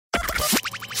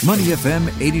Money FM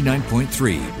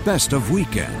 89.3, best of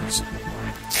weekends.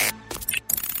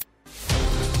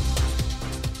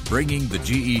 Bringing the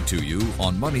GE to you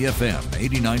on Money FM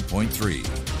 89.3.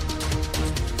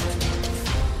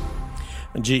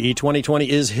 GE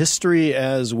 2020 is history,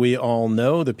 as we all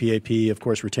know. The PAP, of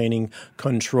course, retaining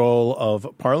control of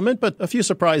Parliament, but a few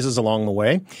surprises along the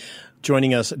way.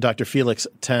 Joining us, Dr. Felix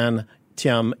Tan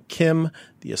Thiam Kim,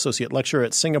 the Associate Lecturer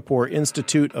at Singapore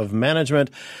Institute of Management.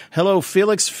 Hello,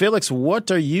 Felix. Felix, what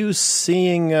are you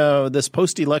seeing this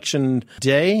post-election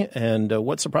day, and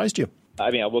what surprised you?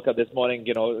 I woke up this morning,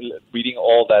 reading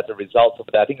all the results of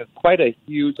that. I think it's quite a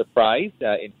huge surprise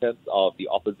in terms of the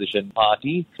opposition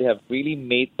party. They have really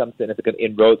made some significant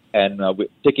inroads and we're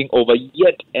taking over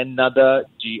yet another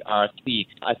GRC.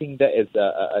 I think that is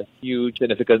a huge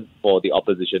significance for the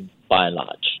opposition by and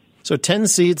large. So 10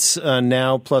 seats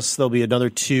now, plus there'll be another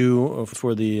 2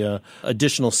 for the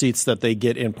additional seats that they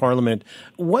get in Parliament.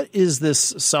 What is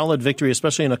this solid victory,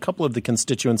 especially in a couple of the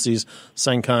constituencies,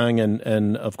 Sengkang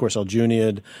and of course,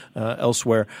 Aljunied,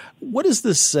 elsewhere? What does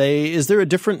this say? Is there a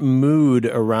different mood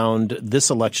around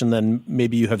this election than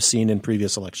maybe you have seen in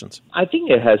previous elections? I think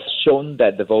it has shown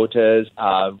that the voters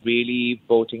are really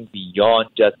voting beyond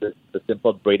just the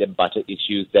simple bread and butter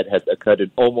issues that has occurred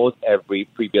in almost every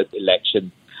previous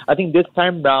election. I think this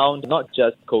time round, not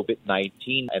just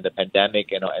COVID-19 and the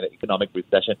pandemic and the economic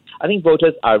recession, I think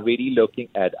voters are really looking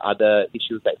at other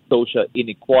issues like social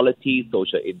inequality,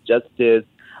 social injustice.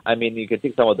 You can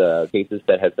take some of the cases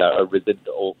that has arisen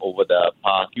over the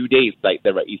past few days, like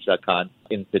the Raisa Khan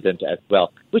incident as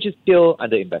well, which is still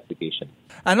under investigation.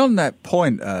 And on that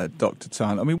point, Dr.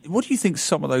 Tan, what do you think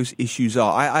some of those issues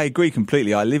are? I agree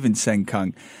completely. I live in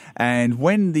Sengkang, and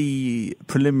when the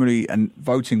preliminary and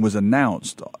voting was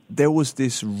announced, there was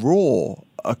this roar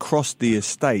across the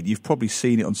estate. You've probably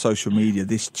seen it on social media,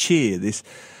 this cheer, this...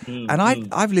 And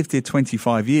I've lived here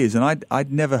 25 years and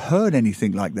I'd never heard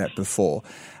anything like that before.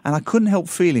 And I couldn't help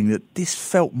feeling that this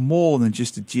felt more than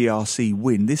just a GRC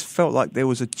win. This felt like there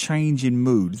was a change in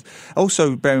mood.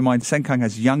 Also, bear in mind, Sengkang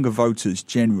has younger voters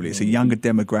generally. It's a younger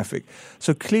demographic.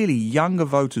 So clearly, younger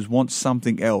voters want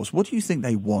something else. What do you think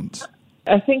they want?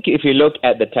 I think if you look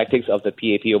at the tactics of the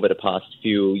PAP over the past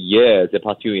few years, the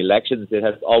past few elections, it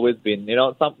has always been,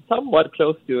 somewhat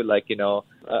close to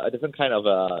a different kind of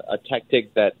a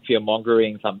tactic, that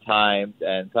fear-mongering sometimes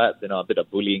and perhaps, a bit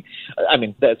of bullying.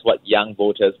 That's what young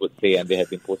voters would say, and they have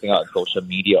been posting out on social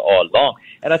media all along.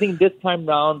 And I think this time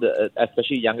round,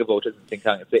 especially younger voters in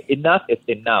Sengkang, say enough is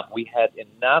enough. We had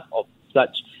enough of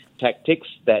such tactics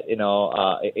that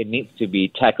it needs to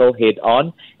be tackled head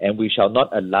on, and we shall not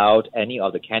allow any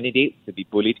of the candidates to be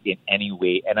bullied in any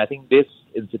way. And I think this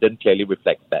incident clearly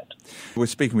reflects that. We're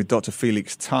speaking with Dr.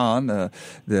 Felix Tan, the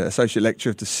Associate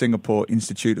Lecturer of the Singapore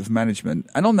Institute of Management.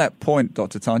 And on that point,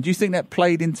 Dr. Tan, do you think that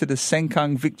played into the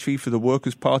Sengkang victory for the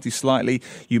Workers' Party slightly?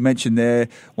 You mentioned there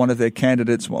one of their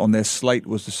candidates on their slate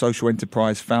was the social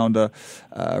enterprise founder,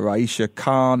 Raisa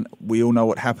Khan. We all know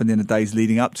what happened in the days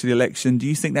leading up to the election. Do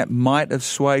you think that might have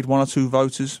swayed 1 or 2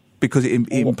 voters because it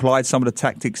implied some of the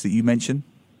tactics that you mentioned?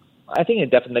 I think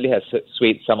it definitely has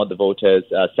swayed some of the voters'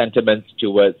 sentiments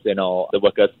towards, the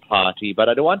Workers' Party. But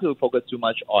I don't want to focus too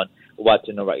much on what,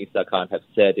 Raisa Khan have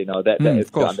said, that is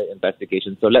still under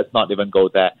investigation. So let's not even go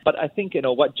there. But I think,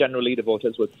 what generally the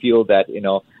voters would feel that,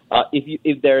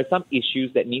 if there are some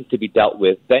issues that need to be dealt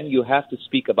with, then you have to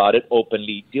speak about it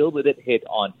openly, deal with it head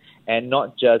on, and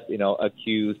not just,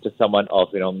 accuse someone of,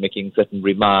 making certain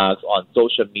remarks on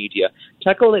social media.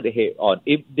 Tackle it head on.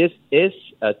 If this is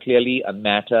clearly a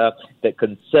matter that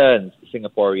concerns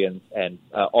Singaporeans and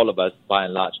all of us by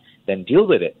and large, then deal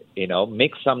with it.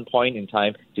 Make some point in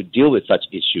time to deal with such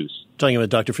issues. Talking about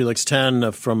Dr. Felix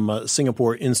Tan from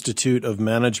Singapore Institute of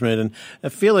Management.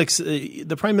 And Felix,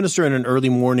 the Prime Minister in an early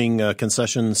morning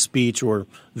concession speech, or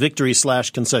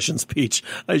victory/concession speech,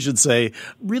 I should say,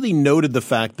 really noted the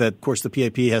fact that, of course, the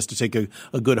PAP has to take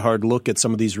a good hard look at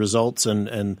some of these results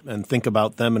and think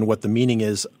about them and what the meaning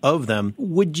is of them.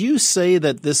 Would you say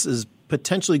that this is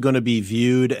potentially going to be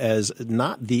viewed as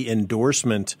not the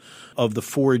endorsement of the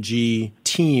 4G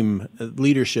team,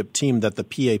 leadership team that the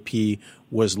PAP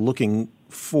was looking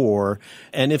for?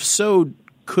 And if so,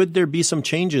 could there be some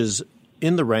changes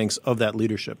in the ranks of that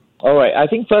leadership? All right. I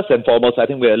think first and foremost,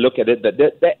 we'll look at it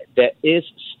that there is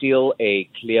still a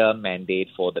clear mandate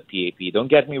for the PAP. Don't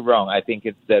get me wrong. I think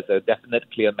there's a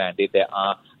definite clear mandate. There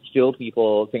are still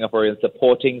people, Singaporeans,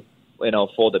 supporting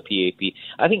for the PAP.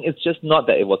 I think it's just not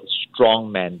that it was a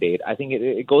strong mandate. I think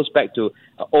it goes back to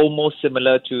almost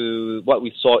similar to what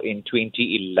we saw in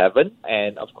 2011.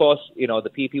 And of course, the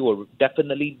PAP will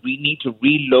definitely need to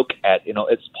relook at,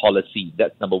 its policy.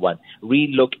 That's number one.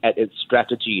 Relook at its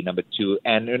strategy, number two.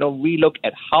 And, relook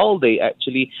at how they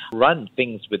actually run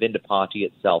things within the party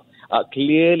itself.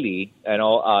 Clearly,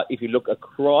 if you look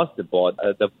across the board,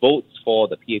 the votes for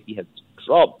the PAP has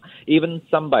dropped, even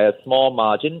some by a small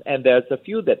margin, and there's a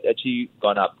few that actually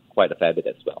gone up quite a fair bit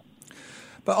as well.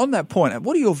 But on that point,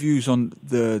 what are your views on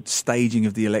the staging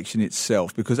of the election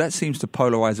itself? Because that seems to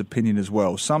polarize opinion as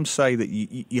well. Some say that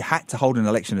you had to hold an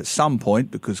election at some point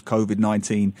because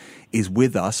COVID-19 is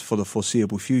with us for the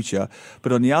foreseeable future.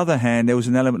 But on the other hand, there was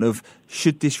an element of,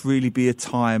 should this really be a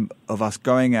time of us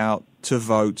going out to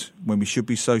vote when we should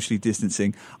be socially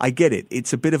distancing? I get it.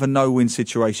 It's a bit of a no-win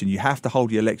situation. You have to hold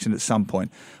the election at some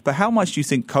point. But how much do you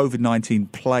think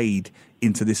COVID-19 played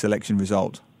into this election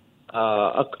result?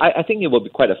 I think it will be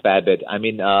quite a fair bit. I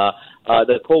mean, the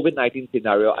COVID-19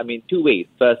 scenario, two ways.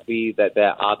 Firstly, that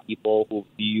there are people who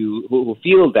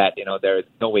feel that, there is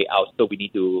no way out, so we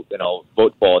need to,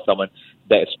 vote for someone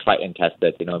that is tried and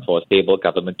tested, for a stable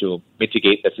government to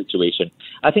mitigate the situation.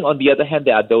 I think on the other hand,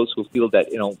 there are those who feel that,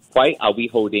 why are we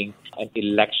holding an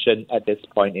election at this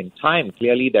point in time?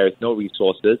 Clearly, there is no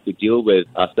resources to deal with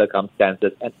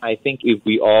circumstances. And I think if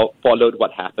we all followed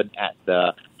what happened at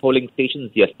the polling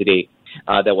stations yesterday,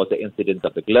 there was the incident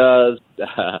of the gloves,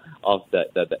 of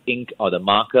the ink or the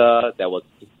marker. There was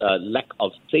a lack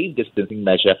of safe distancing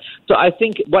measure. So I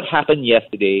think what happened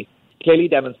yesterday clearly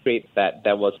demonstrates that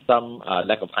there was some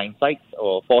lack of hindsight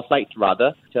or foresight,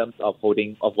 rather, in terms of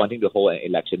wanting to hold an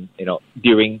election,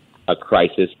 during a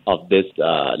crisis of this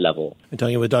level. I'm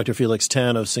talking with Dr. Felix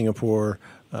Tan of Singapore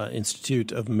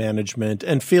Institute of Management.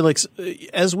 And Felix,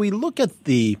 as we look at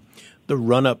the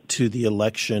run-up to the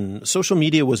election, social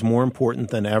media was more important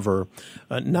than ever,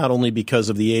 not only because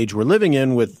of the age we're living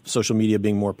in, with social media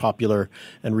being more popular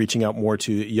and reaching out more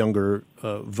to younger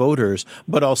voters,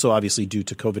 but also obviously due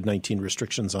to COVID-19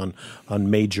 restrictions on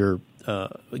major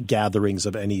gatherings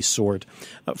of any sort.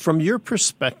 From your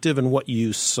perspective and what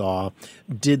you saw,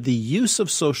 did the use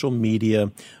of social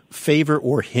media favor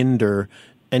or hinder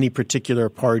any particular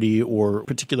party or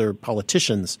particular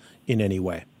politicians in any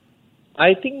way?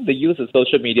 I think the use of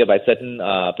social media by certain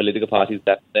political parties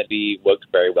definitely worked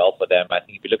very well for them. I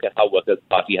think if you look at how Workers'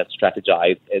 Party has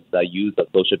strategized its use of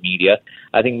social media,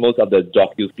 I think most of the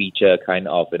docu-feature kind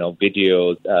of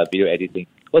videos, video editing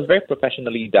was very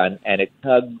professionally done, and it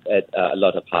tugged at a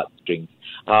lot of heartstrings.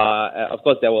 Of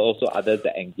course, there were also others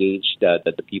that engaged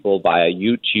the people via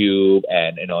YouTube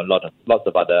and lots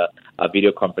of other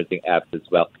video conferencing apps as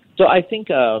well. So I think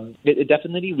it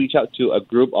definitely reached out to a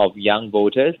group of young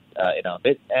voters in our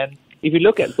midst. And if you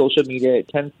look at social media, it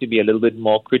tends to be a little bit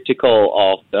more critical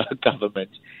of the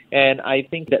government. And I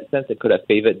think in that sense it could have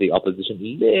favored the opposition a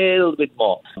little bit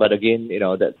more. But again,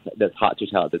 that's hard to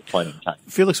tell at this point in time.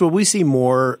 Felix, will we see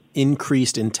more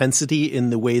increased intensity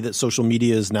in the way that social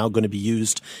media is now going to be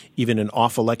used, even in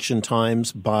off-election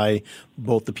times, by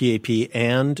both the PAP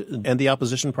and the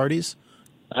opposition parties?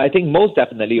 I think most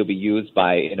definitely will be used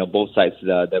by both sides,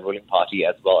 the ruling party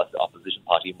as well as the opposition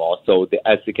party more. So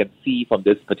as you can see from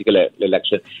this particular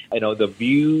election, the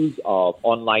views of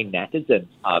online netizens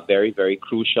are very, very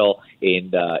crucial in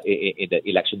the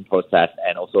election process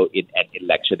and also in an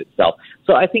election itself.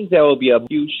 So I think there will be a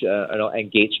huge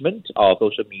engagement of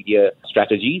social media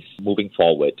strategies moving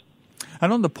forward.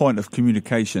 And on the point of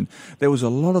communication, there was a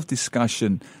lot of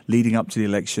discussion leading up to the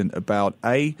election about,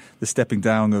 the stepping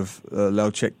down of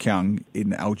Lau Chek-kiang in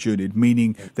Aljunied,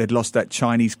 meaning they'd lost that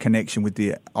Chinese connection with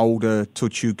the older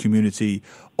Teochew community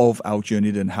of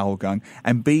Aljunied and Hougang,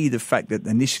 and B, the fact that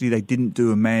initially they didn't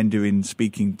do a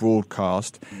Mandarin-speaking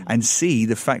broadcast, and C,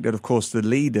 the fact that, of course, the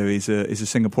leader is a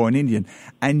Singaporean Indian,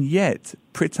 and yet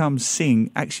Pritam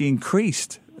Singh actually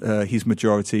increased his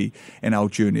majority in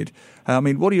Aljunied.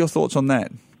 What are your thoughts on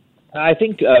that? I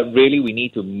think really we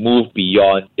need to move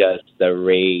beyond just the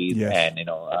race, yes. And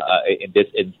in this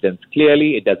instance,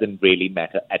 clearly it doesn't really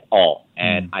matter at all,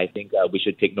 and I think we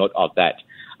should take note of that.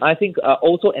 I think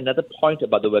also another point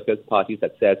about the Workers' Party's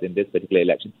success in this particular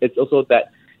election is also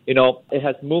that it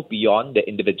has moved beyond the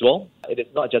individual. It is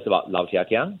not just about Lau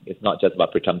Chek-kiang, it's not just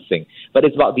about Pritam Singh, but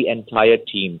it's about the entire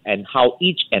team and how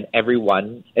each and every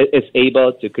one is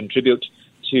able to contribute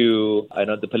to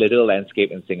the political landscape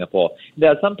in Singapore. There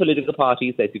are some political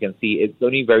parties, as you can see, it's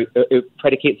only it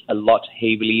predicates a lot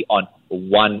heavily on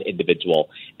one individual,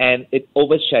 and it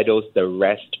overshadows the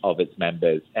rest of its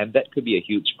members, and that could be a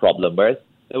huge problem. Whereas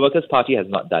the Workers' Party has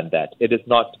not done that. It is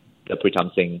not the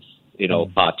Pritam Singh's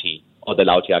party. or the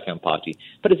Lau Tia Kam party,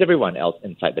 but it's everyone else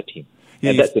inside the team.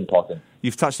 And that's important.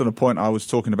 You've touched on a point I was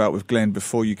talking about with Glenn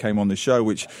before you came on the show,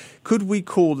 which could we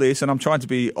call this, and I'm trying to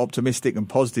be optimistic and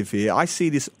positive here, I see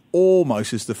this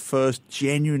almost as the first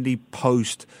genuinely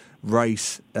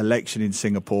post-race election in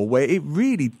Singapore where it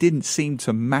really didn't seem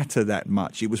to matter that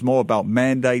much. It was more about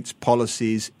mandates,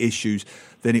 policies, issues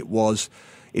than it was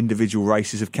individual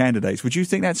races of candidates. Would you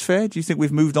think that's fair? Do you think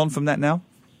we've moved on from that now?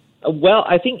 Well,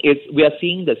 I think we are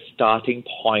seeing the starting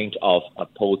point of a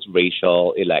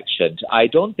post-racial election. I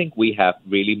don't think we have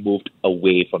really moved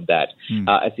away from that.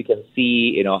 As you can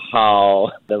see,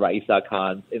 how the Raeesah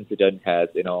Khan's incident has,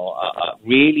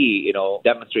 really,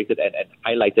 demonstrated and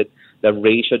highlighted the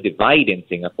racial divide in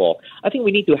Singapore. I think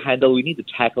we need to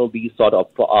tackle these sort of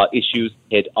issues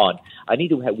head on.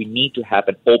 We need to have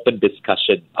an open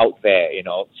discussion out there,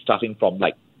 starting from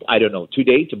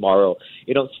today, tomorrow,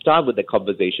 start with the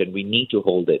conversation. We need to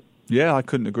hold it. Yeah, I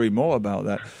couldn't agree more about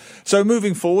that. So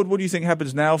moving forward, what do you think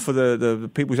happens now for the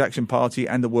People's Action Party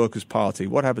and the Workers' Party?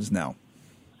 What happens now?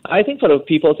 I think for the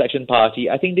People's Action Party,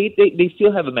 I think they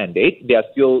still have a mandate. They are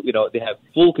still, they have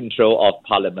full control of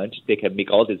Parliament. They can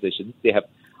make all decisions. They have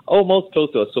almost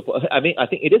close to I think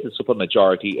it is a super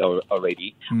majority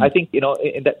already. I think,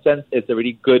 in that sense, it's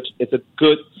a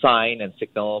good sign and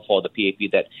signal for the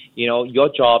PAP that, your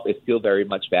job is still very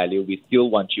much valued. We still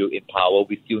want you in power.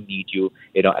 We still need you,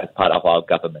 as part of our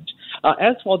government.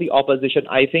 As for the opposition,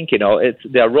 I think,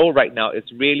 their role right now is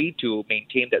really to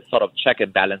maintain that sort of check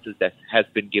and balances that has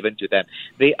been given to them.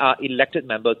 They are elected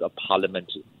members of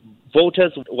Parliament.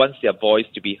 Voters want their voice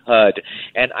to be heard.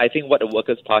 And I think what the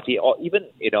Workers' Party or even,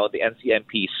 the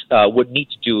NCMPs would need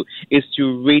to do is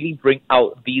to really bring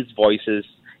out these voices,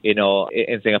 in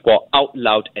Singapore out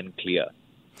loud and clear.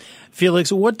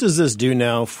 Felix, what does this do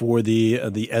now for the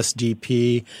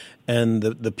SDP and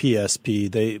the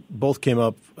PSP? They both came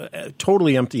up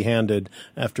totally empty-handed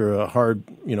after a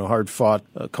hard-fought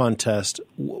contest.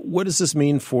 What does this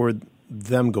mean for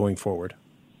them going forward?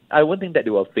 I wouldn't think that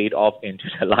they will fade off into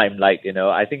the limelight,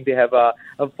 I think they have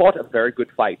fought a very good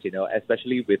fight,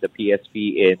 especially with the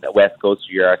PSP in West Coast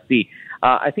GRC.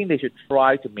 I think they should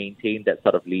try to maintain that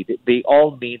sort of lead. They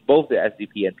all need, both the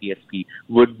SDP and PSP,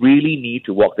 would really need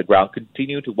to walk the ground,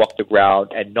 continue to walk the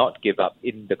ground and not give up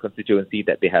in the constituency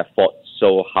that they have fought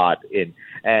so hard in.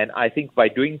 And I think by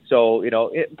doing so,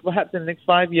 perhaps in the next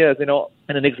 5 years, in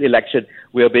the next election,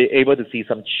 we'll be able to see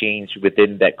some change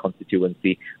within that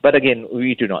constituency. But again,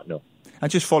 we do not know.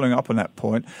 And just following up on that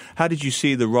point, how did you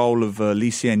see the role of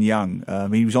Lee Hsien Young?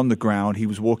 He was on the ground, he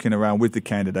was walking around with the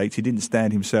candidates, he didn't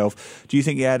stand himself. Do you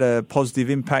think he had a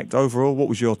positive impact overall? What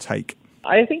was your take?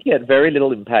 I think he had very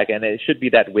little impact, and it should be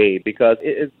that way because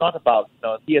it's not about,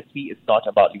 PSP is not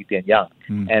about Lee Hsien Young,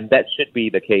 and that should be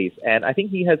the case. And I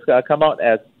think he has come out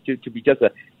as to be just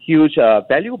a huge,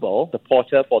 valuable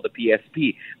supporter for the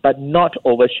PSP, but not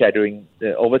overshadowing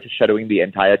the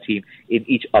entire team in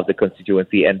each of the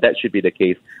constituency, and that should be the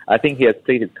case. I think he has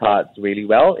played his cards really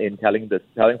well in telling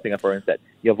Singaporeans that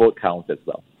your vote counts as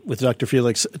well. With Dr.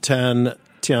 Felix Tan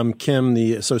Tiam Kim,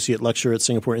 the Associate Lecturer at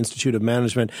Singapore Institute of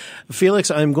Management.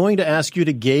 Felix, I'm going to ask you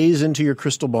to gaze into your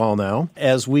crystal ball now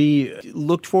as we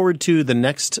look forward to the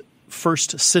next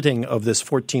first sitting of this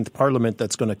 14th Parliament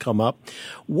that's going to come up.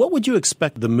 What would you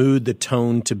expect the mood, the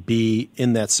tone to be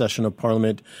in that session of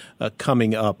Parliament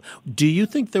coming up? Do you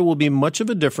think there will be much of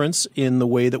a difference in the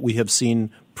way that we have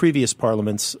seen previous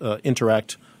parliaments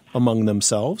interact among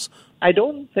themselves? I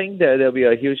don't think that there'll be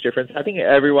a huge difference. I think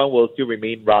everyone will still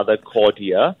remain rather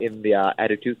cordial in their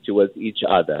attitudes towards each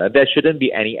other. There shouldn't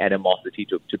be any animosity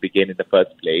to begin in the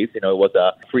first place. It was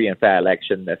a free and fair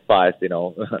election as far as,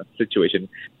 situation,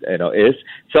 is.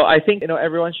 So I think,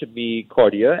 everyone should be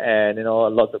cordial and,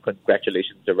 lots of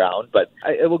congratulations around. But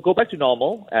it will go back to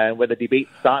normal. And when the debate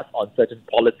starts on certain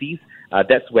policies,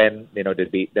 that's when,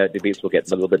 the debates will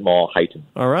get a little bit more heightened.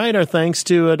 All right. Our thanks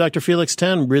to Dr. Felix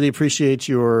Tan. Really appreciate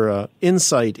your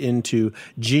insight into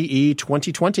GE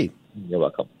 2020. You're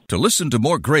welcome. To listen to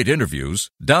more great interviews,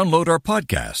 download our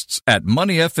podcasts at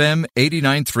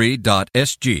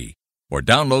moneyfm893.sg or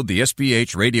download the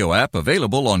SPH radio app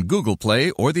available on Google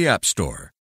Play or the App Store.